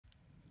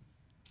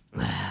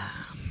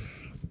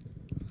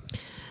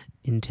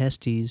in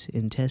testes,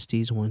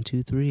 1,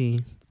 2, 3,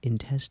 in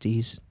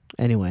testes.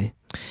 Anyway,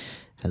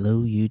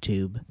 hello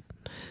YouTube.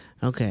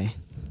 Okay,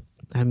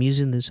 I'm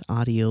using this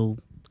audio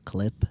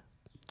clip,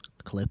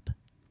 clip,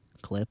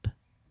 clip,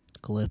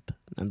 clip.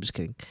 I'm just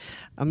kidding.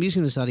 I'm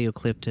using this audio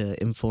clip to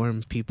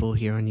inform people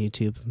here on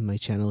YouTube my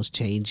channel is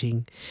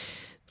changing,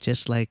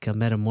 just like a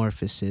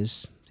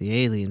metamorphosis. The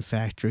alien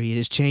factory, it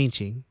is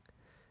changing.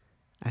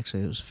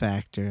 Actually, it was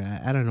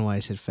factor. I don't know why I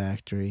said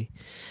factory.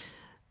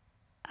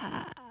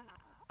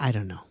 I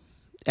don't know.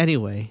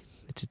 Anyway,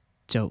 it's a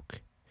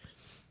joke.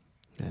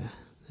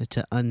 It's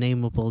an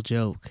unnameable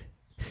joke.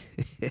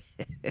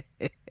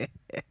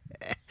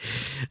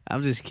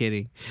 I'm just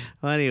kidding.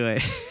 Well,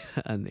 anyway,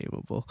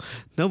 unnameable.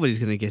 Nobody's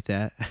going to get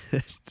that.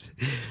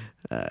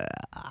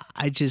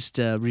 I just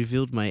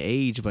revealed my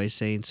age by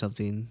saying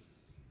something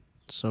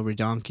so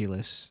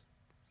redonkulous.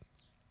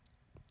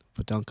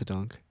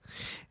 Badunkadunk.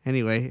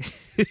 Anyway.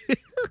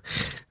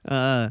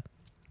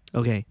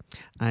 Okay.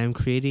 I am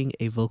creating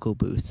a vocal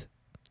booth.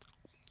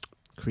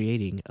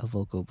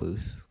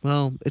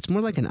 Well, it's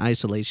more like an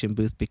isolation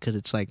booth because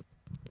it's like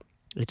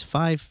it's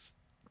 5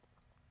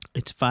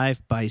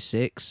 by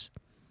 6.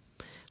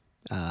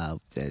 I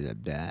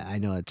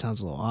know it sounds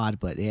a little odd,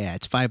 but yeah,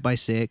 it's 5 by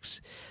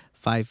 6,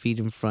 5 feet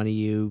in front of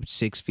you,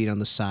 6 feet on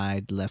the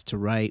side, left to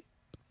right.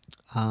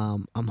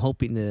 I'm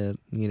hoping to,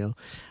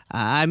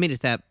 I made it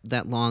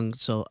that long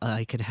so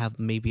I could have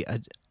maybe a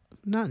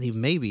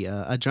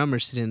drummer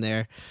sitting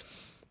there.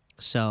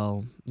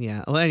 So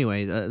yeah. Well,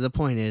 anyway, the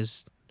point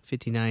is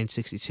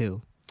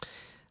 5962.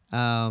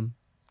 My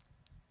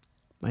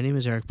name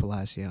is Eric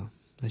Palacio,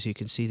 as you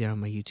can see there on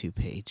my YouTube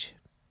page.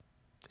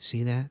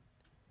 See that?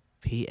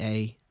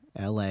 Palacio.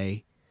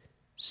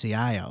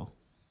 Ciao.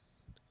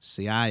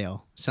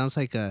 Sounds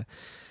like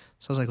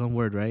one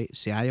word, right?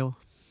 Ciao.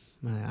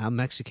 I'm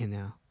Mexican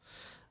now.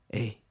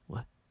 Hey,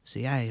 what?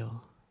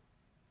 Ciao.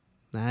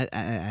 That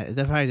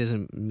probably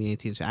doesn't mean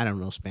anything. I don't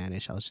know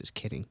Spanish. I was just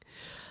kidding.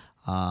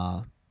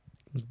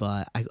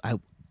 But I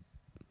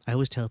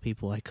always tell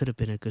people I could have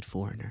been a good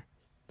foreigner.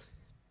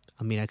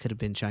 I mean, I could have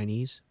been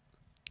Chinese.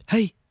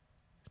 Hey!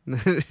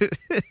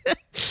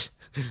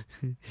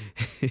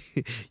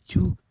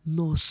 You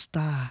no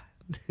star.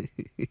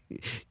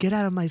 Get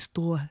out of my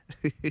store.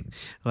 Well,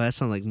 that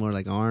sounds like more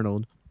like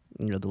Arnold.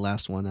 The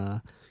last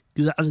one.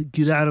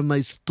 Get out of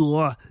my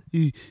store.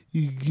 You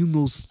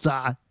no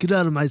star. Get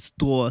out of my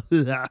store.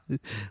 But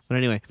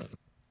anyway,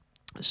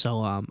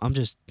 so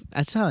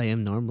that's how I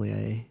am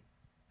normally.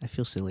 I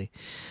feel silly.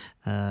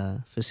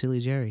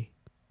 Facility Jerry.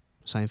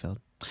 Seinfeld.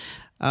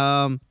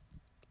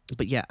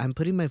 But yeah, I'm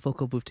putting my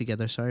vocal booth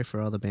together. Sorry for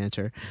all the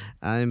banter.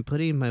 I'm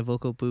putting my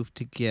vocal booth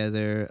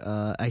together.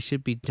 I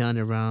should be done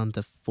around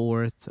the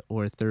 4th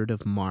or 3rd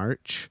of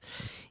March.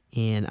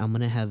 And I'm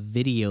going to have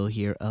video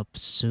here up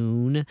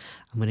soon.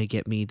 I'm going to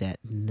get me that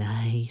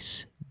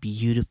nice,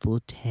 beautiful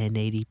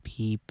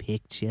 1080p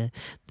picture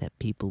that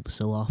people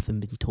so often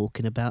been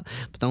talking about.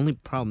 But the only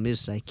problem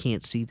is I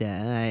can't see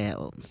that.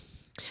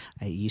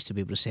 I used to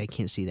be able to say I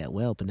can't see that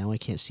well, but now I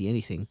can't see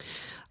anything.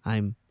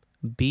 I'm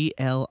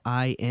blind.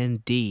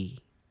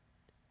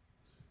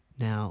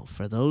 Now,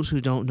 for those who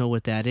don't know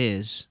what that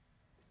is,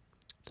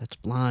 that's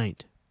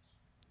blind.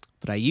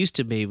 But I used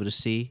to be able to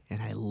see,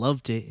 and I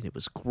loved it, and it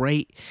was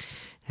great,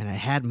 and I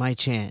had my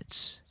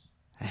chance.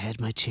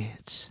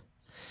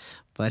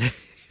 But,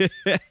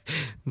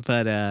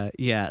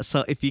 yeah,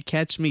 so if you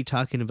catch me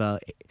talking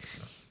about,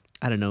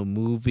 I don't know,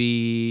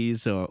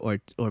 movies or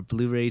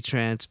Blu-ray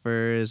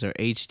transfers or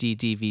HD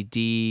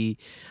DVD,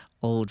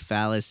 old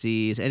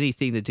fallacies,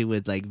 anything to do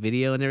with like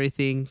video and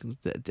everything,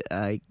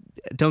 I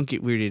don't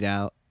get weirded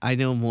out. I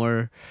know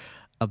more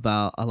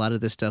about a lot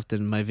of this stuff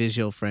than my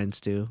visual friends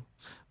do.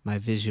 My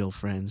visual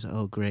friends.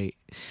 Oh, great.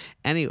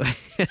 Anyway,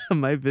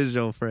 my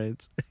visual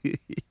friends.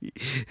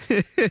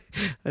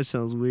 That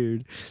sounds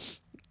weird.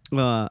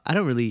 I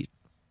don't really.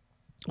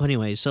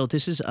 Anyway, so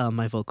this is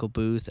my vocal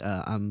booth.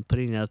 I'm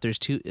putting it out. There's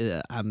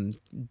I'm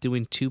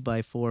doing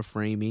 2x4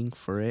 framing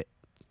for it.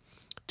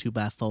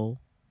 2x4.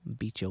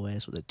 Beat your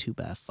ass with a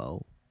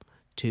 2x4.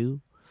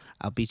 2.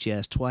 I'll beat your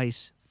ass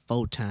twice,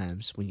 4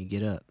 times when you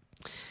get up.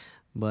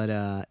 But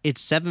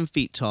it's 7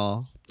 feet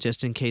tall,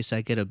 just in case I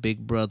get a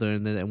big brother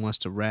in there that wants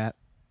to rap.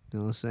 You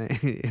know what I'm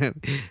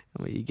saying?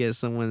 I mean, you get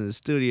someone in the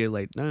studio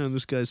like, damn,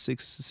 this guy's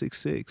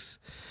 6'6".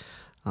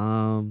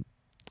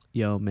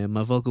 Yo, man,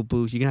 my vocal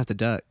booth, you're gonna have to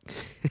duck.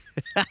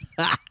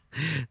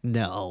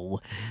 No,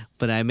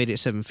 but I made it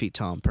 7 feet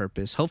tall on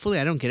purpose. Hopefully,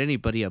 I don't get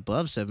anybody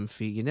above 7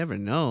 feet. You never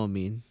know. I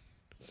mean,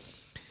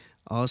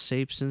 all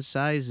shapes and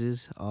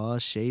sizes.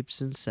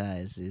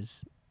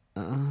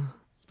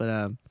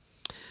 But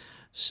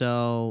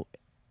so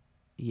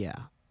yeah.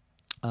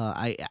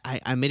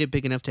 I made it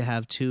big enough to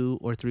have 2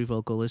 or 3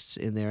 vocalists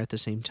in there at the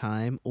same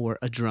time, or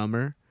a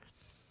drummer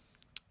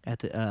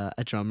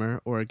a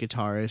drummer or a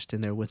guitarist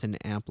in there with an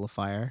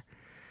amplifier,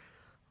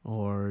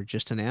 or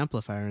just an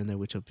amplifier in there,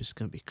 which is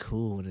gonna be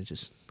cool. And it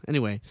just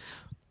anyway.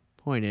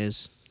 Point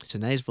is, it's a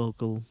nice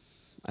vocal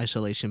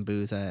isolation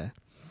booth. I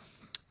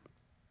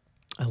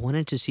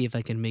wanted to see if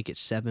I can make it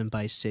 7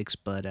 by 6,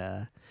 but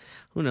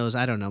who knows?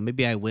 I don't know.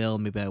 Maybe I will.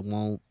 Maybe I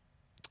won't.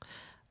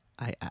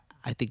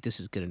 I think this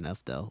is good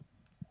enough though.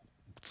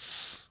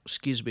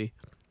 Excuse me.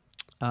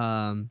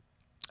 Um,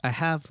 I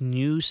have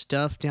new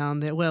stuff down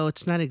there. Well,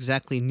 it's not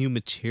exactly new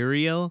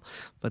material,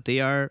 but they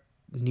are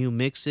new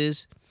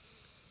mixes,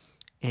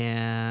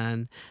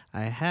 and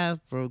I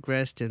have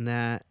progressed in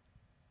that.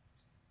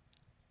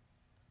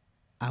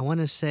 I want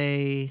to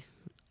say,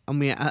 I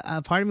mean,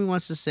 a part of me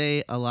wants to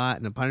say a lot,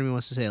 and a part of me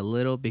wants to say a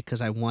little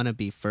because I want to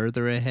be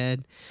further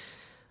ahead.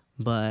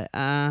 But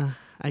I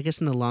guess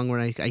in the long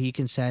run, you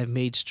can say I've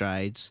made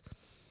strides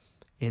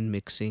in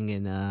mixing,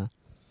 and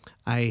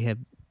I have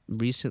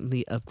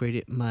recently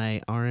upgraded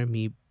my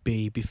RME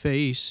baby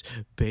face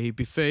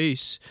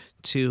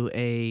to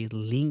a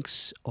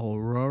Lynx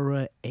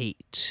Aurora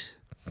 8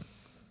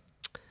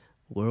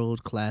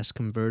 world class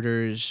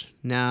converters.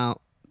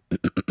 Now,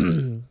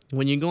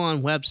 when you go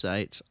on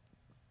websites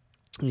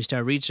and you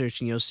start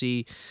researching, you'll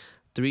see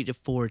 3 to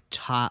 4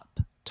 top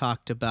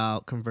talked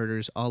about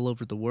converters all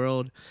over the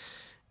world,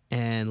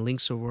 and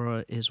Lynx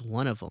Aurora is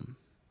one of them.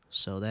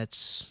 So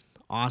that's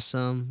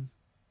awesome.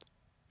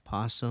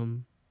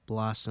 Possum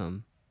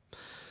Blossom.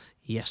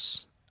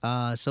 Yes.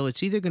 So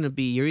it's either going to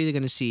be, you're either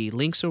going to see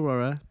Lynx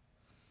Aurora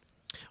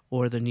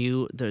or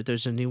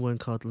there's a new one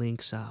called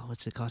Lynx,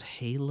 what's it called?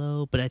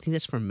 Halo? But I think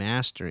that's for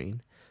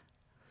mastering.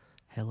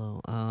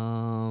 Hello.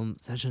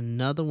 There's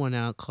another one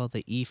out called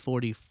the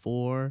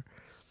E44.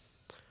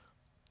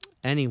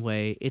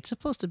 Anyway, it's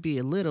supposed to be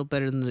a little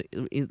better than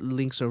the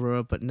Lynx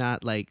Aurora, but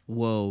not like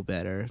whoa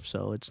better.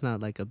 So it's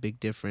not like a big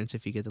difference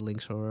if you get the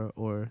Lynx Aurora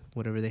or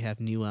whatever they have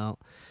new out.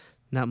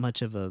 Not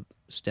much of a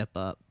step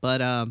up,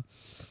 but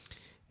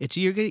it's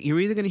you're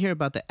either gonna hear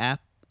about the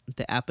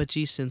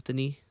Apogee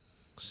Symphony.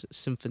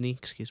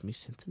 Excuse me,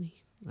 Symphony.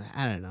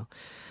 I don't know.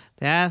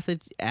 The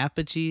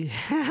Apogee,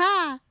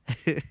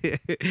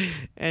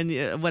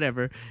 and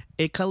whatever.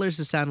 It colors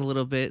the sound a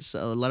little bit, so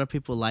a lot of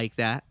people like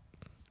that.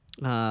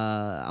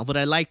 What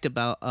I liked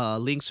about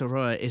Lynx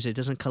Aurora is it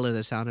doesn't color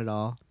the sound at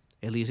all.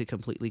 It leaves it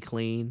completely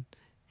clean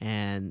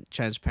and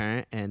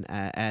transparent. And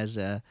as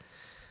a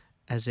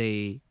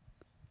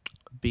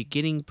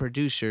beginning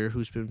producer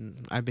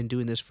I've been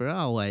doing this for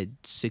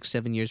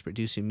 6-7 years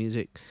producing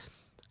music,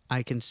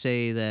 I can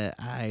say that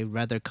I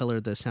rather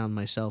color the sound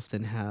myself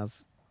than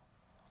have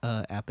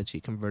Apogee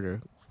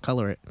converter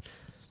color it.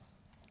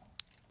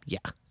 Yeah.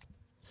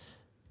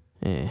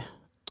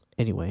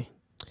 Anyway.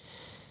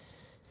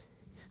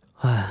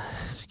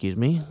 Excuse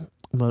me.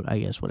 But I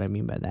guess what I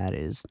mean by that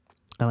is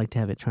I like to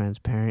have it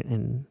transparent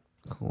and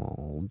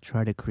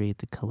try to create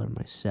the color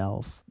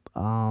myself.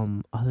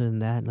 Other than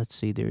that, let's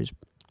see. There's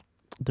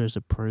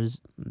a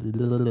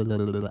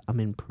I'm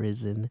in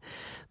prison.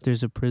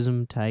 There's a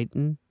Prism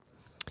Titan.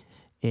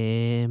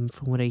 And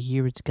from what I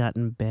hear, it's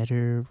gotten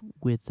better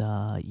with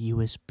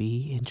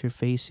USB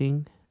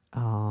interfacing.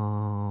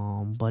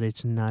 But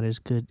it's not as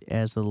good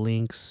as the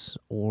Lynx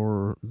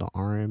or the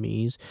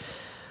RMEs.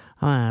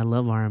 I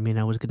love RME, and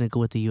I was gonna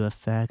go with the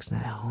UFX,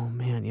 and oh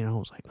man, I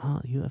was like,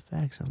 oh,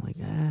 UFX. I'm like,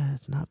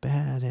 it's not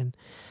bad, and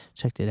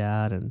checked it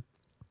out, and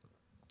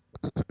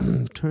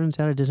turns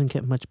out it doesn't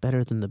get much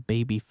better than the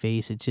baby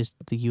face. It just,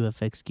 the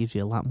UFX gives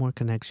you a lot more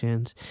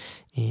connections,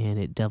 and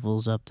it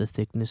doubles up the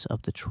thickness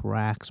of the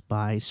tracks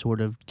by sort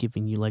of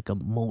giving you like a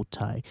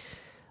multi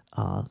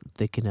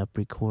thicken up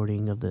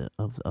recording of the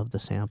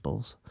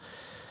samples.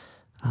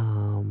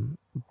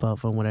 But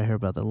from what I heard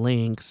about the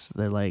Lynx,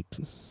 they're like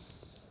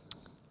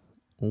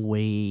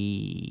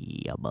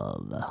way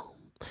above.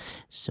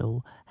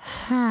 So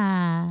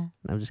I'm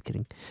just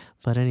kidding.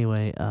 But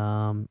anyway,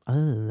 other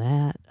than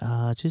that,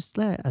 I'm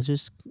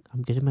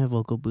getting my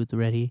vocal booth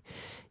ready,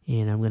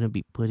 and I'm gonna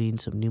be putting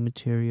some new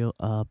material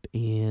up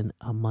in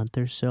a month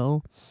or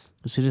so.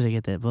 As soon as I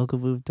get that vocal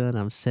booth done,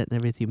 I'm setting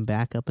everything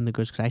back up in the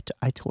garage because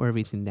I tore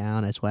everything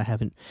down. That's why I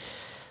haven't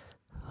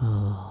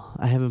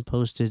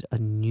posted a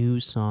new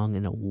song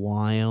in a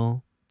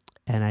while,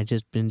 and I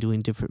just been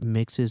doing different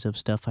mixes of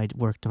stuff I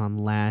worked on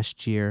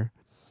last year,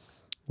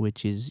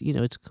 which is,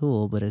 it's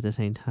cool, but at the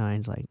same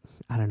time, it's like,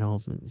 I don't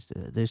know,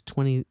 there's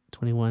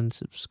 21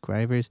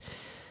 subscribers.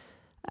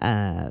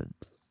 I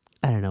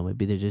don't know,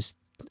 maybe they're just,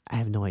 I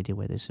have no idea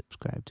why they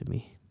subscribe to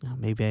me.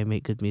 Maybe I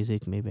make good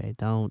music, maybe I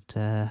don't.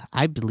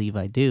 I believe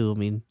I do. I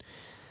mean,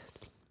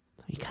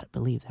 you gotta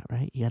believe that,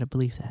 right? You gotta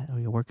believe that, or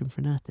you're working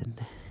for nothing.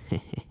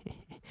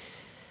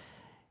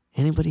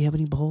 Anybody have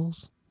any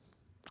balls?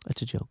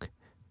 That's a joke.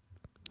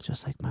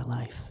 Just like my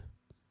life.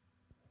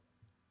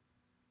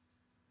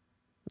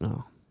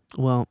 Oh,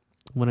 well,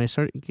 when I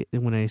start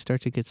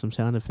to get some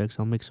sound effects,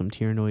 I'll make some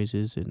tear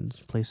noises and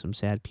play some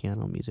sad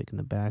piano music in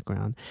the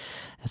background.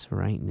 As for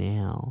right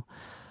now,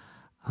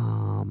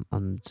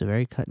 it's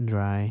very cut and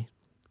dry.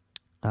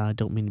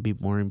 Don't mean to be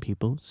boring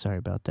people. Sorry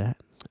about that.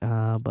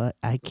 But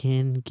I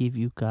can give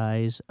you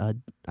guys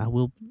I'm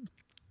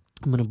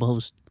gonna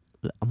boast.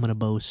 I'm gonna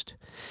boast.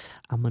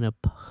 I'm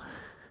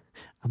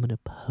gonna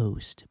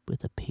post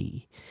with a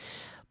P.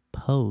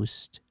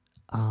 Post.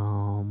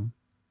 I'm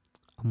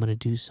gonna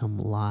do some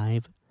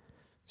live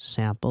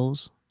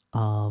samples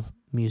of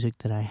music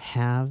that I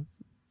have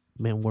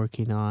been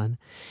working on,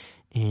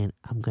 and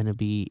I'm gonna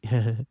be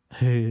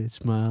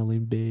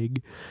smiling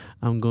big.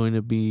 I'm going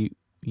to be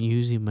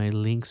using my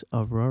Lynx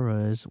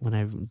Auroras when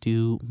I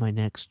do my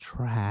next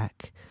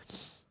track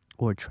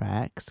or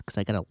tracks, because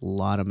I got a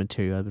lot of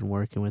material I've been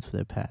working with for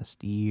the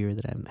past year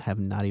that I have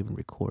not even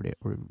recorded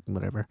or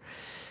whatever.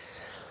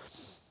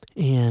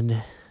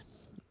 And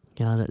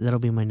yeah, that'll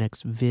be my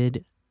next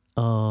vid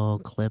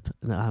clip.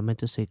 No, I meant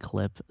to say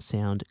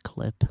sound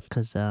clip,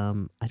 because I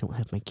don't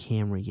have my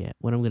camera yet.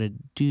 What I'm gonna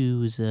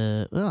do is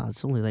well,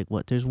 it's only like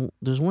what, there's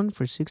one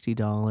for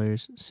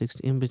 $60,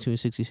 60 in between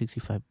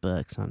 65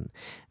 bucks on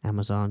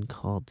Amazon,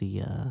 called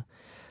the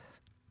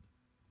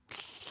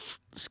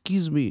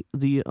excuse me,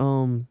 the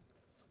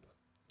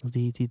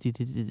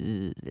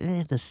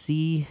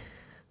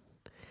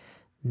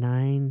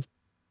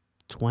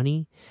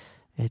C920.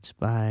 It's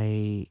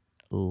by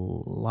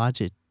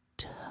Logitech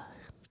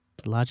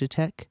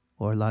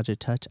or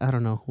Logitouch. I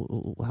don't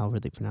know however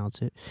they pronounce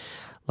it.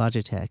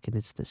 Logitech, and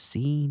it's the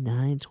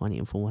C920.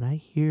 And from what I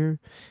hear,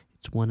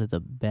 it's one of the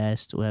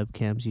best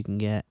webcams you can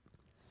get,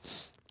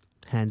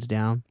 hands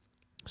down.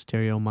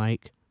 Stereo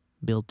mic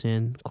built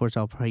in. Of course,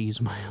 I'll probably use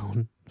my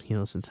own.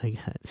 Since I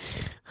got,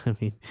 I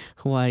mean,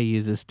 why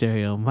use a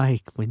stereo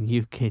mic when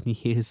you can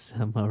use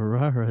some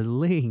Aurora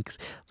Lynx?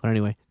 But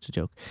anyway, it's a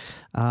joke.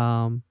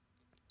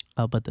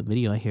 But the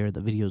video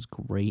is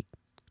great.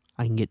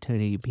 I can get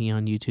 1080p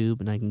on YouTube,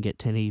 and I can get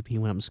 1080p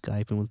when I'm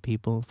Skyping with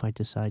people if I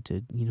decide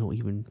to,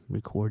 even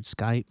record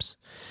Skypes.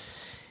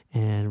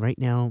 And right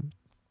now,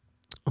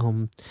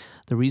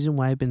 the reason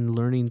why I've been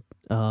learning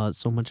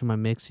so much of my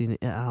mixing,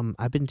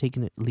 I've been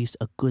taking at least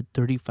a good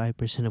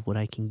 35% of what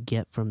I can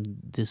get from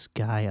this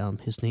guy.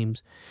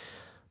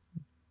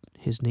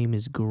 His name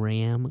is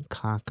Graham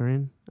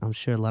Cochran. I'm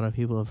sure a lot of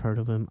people have heard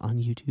of him on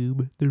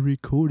YouTube. The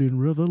Recording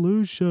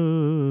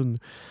Revolution.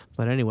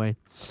 But anyway,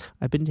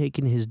 I've been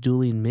taking his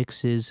dueling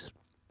mixes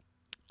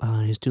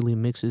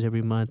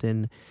every month,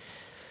 and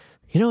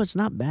it's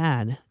not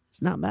bad.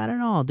 It's not bad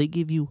at all. They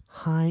give you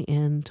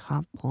high-end,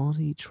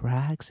 top-quality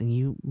tracks, and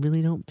you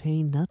really don't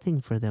pay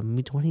nothing for them. I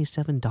mean,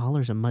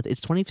 $27 a month.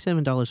 It's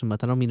 $27 a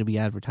month. I don't mean to be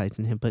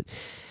advertising him, but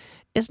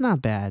it's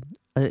not bad.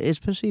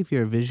 Especially if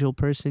you're a visual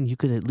person, you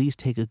could at least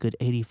take a good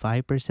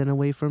 85%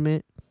 away from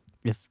it,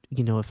 if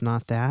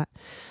not that.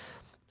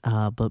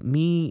 But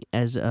me,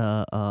 as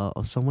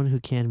someone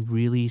who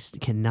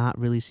cannot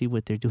really see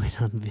what they're doing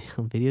on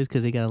videos,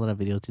 because they got a lot of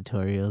video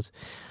tutorials,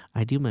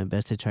 I do my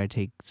best to try to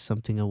take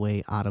something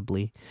away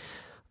audibly,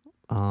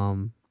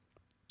 sound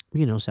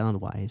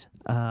wise.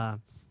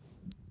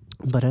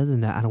 But other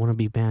than that, I don't want to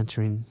be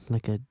bantering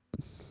like a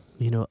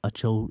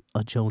Joe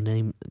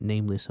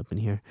nameless up in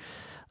here,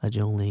 a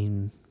Joe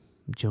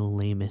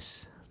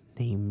Lamus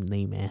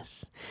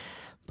nameless.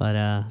 But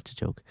it's a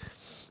joke.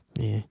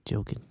 Yeah,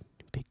 joking.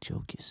 Big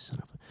joke, you son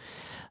of a.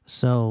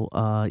 So,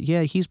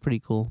 yeah, he's pretty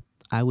cool.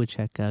 I would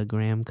check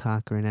Graham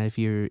Cochran out if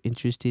you're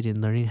interested in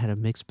learning how to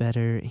mix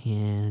better,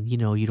 and you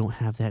don't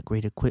have that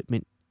great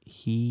equipment.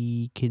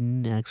 He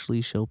can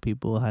actually show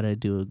people how to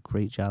do a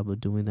great job of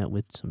doing that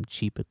with some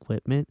cheap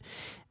equipment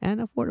and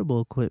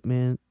affordable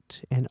equipment,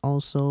 and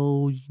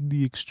also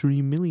the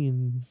extreme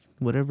million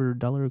whatever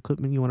dollar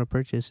equipment you want to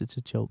purchase. It's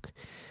a joke.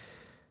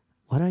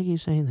 Why do I keep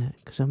saying that?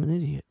 Because I'm an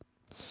idiot.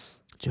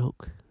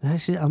 Joke.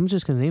 Actually, I'm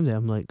just gonna name that.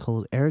 I'm like,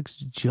 called Eric's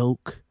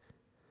joke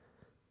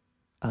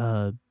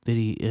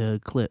video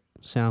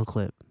sound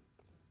clip.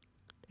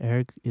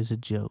 Eric is a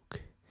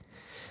joke.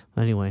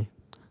 Anyway,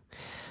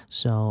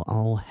 so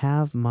I'll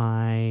have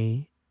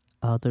my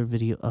other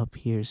video up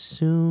here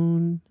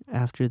soon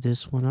after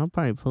this one. I'll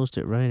probably post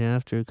it right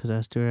after, because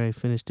after I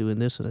finish doing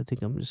this one, I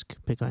think I'm just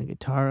gonna pick my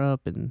guitar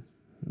up and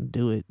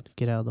do it.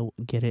 Get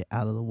it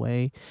out of the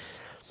way.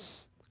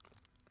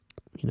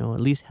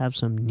 At least have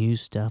some new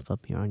stuff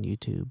up here on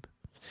YouTube.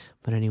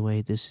 But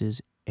anyway, this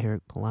is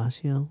Eric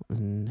Palacio,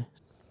 and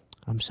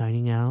I'm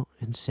signing out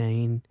and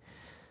saying,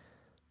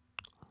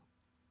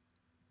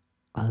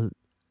 I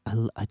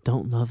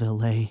don't love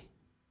LA,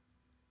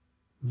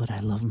 but I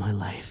love my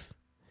life.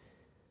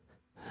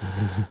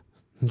 I'm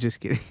just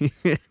kidding.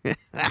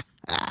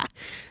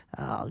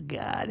 Oh,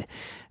 God.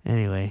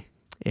 Anyway,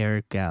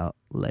 Eric out.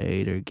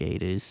 Later,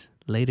 Gators.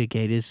 Later,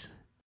 Gators.